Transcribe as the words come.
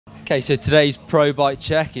Okay, so today's pro bike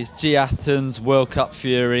check is G Atherton's World Cup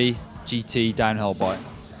Fury GT downhill bike.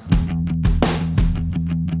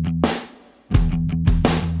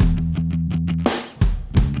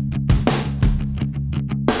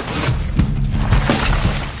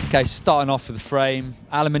 Okay, starting off with the frame,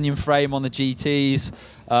 aluminium frame on the GTs,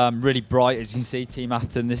 really bright as you can see, Team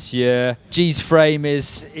Atherton this year. G's frame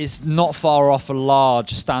is not far off a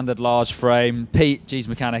standard large frame. Pete, G's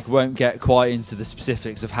mechanic, won't get quite into the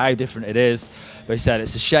specifics of how different it is, but he said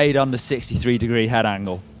it's a shade under 63-degree head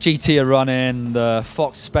angle. GT are running the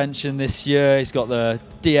Fox suspension this year. He's got the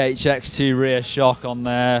DHX2 rear shock on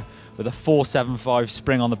there with a 475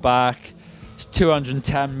 spring on the back.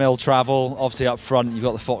 210mm travel, obviously up front you've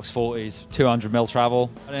got the Fox 40s, 200mm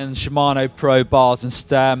travel. And then Shimano Pro bars and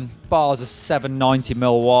stem. Bars are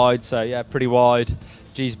 790mm wide, so yeah, pretty wide.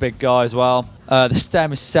 G's big guy as well. The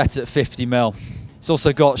stem is set at 50mm. It's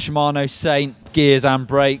also got Shimano Saint gears and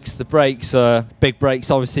brakes. The brakes are big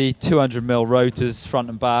brakes, obviously, 200mm rotors front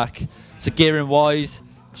and back. So gearing wise,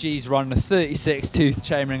 G's running a 36 tooth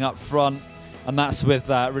chainring up front, and that's with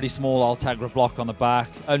that really small Ultegra block on the back,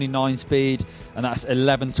 only 9-speed, and that's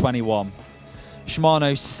 1121.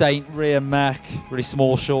 Shimano Saint rear mech, really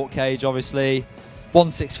small short cage obviously,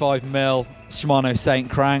 165mm Shimano Saint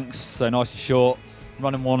cranks, so nice and short.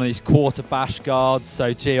 Running one of these quarter bash guards,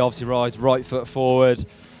 so G obviously rides right foot forward,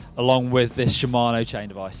 along with this Shimano chain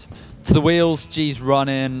device. To the wheels, G's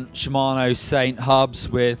running Shimano Saint hubs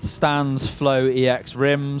with Stan's Flow EX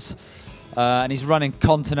rims. And he's running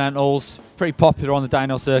Continentals, pretty popular on the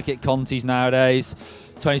downhill circuit, Contis nowadays.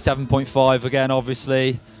 27.5 again,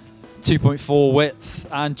 obviously, 2.4 width,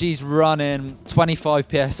 and G's running 25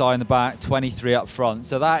 psi in the back, 23 up front.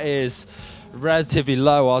 So that is relatively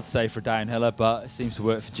low, I'd say, for a downhiller, but it seems to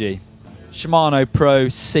work for G. Shimano Pro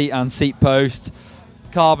seat and seat post,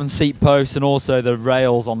 carbon seat post, and also the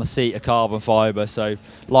rails on the seat are carbon fibre, so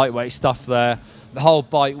lightweight stuff there. The whole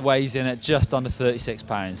bike weighs in at just under 36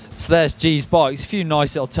 pounds. So there's G's bikes, a few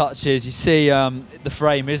nice little touches. You see the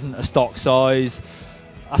frame isn't a stock size.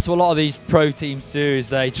 That's what a lot of these pro teams do, is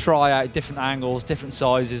they try out different angles, different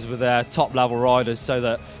sizes with their top level riders so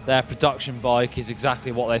that their production bike is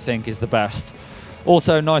exactly what they think is the best.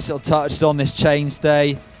 Also nice little touches on this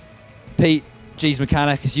chainstay. Pete, G's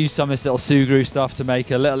mechanic, has used some of this little Sugru stuff to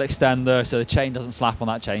make a little extender so the chain doesn't slap on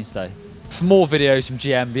that chainstay. For more videos from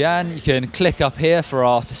GMBN, you can click up here for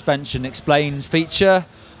our suspension explained feature,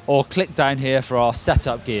 or click down here for our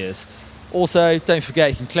setup gears. Also, don't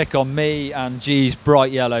forget you can click on me and G's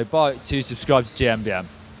bright yellow bike to subscribe to GMBN.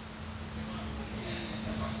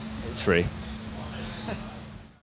 It's free.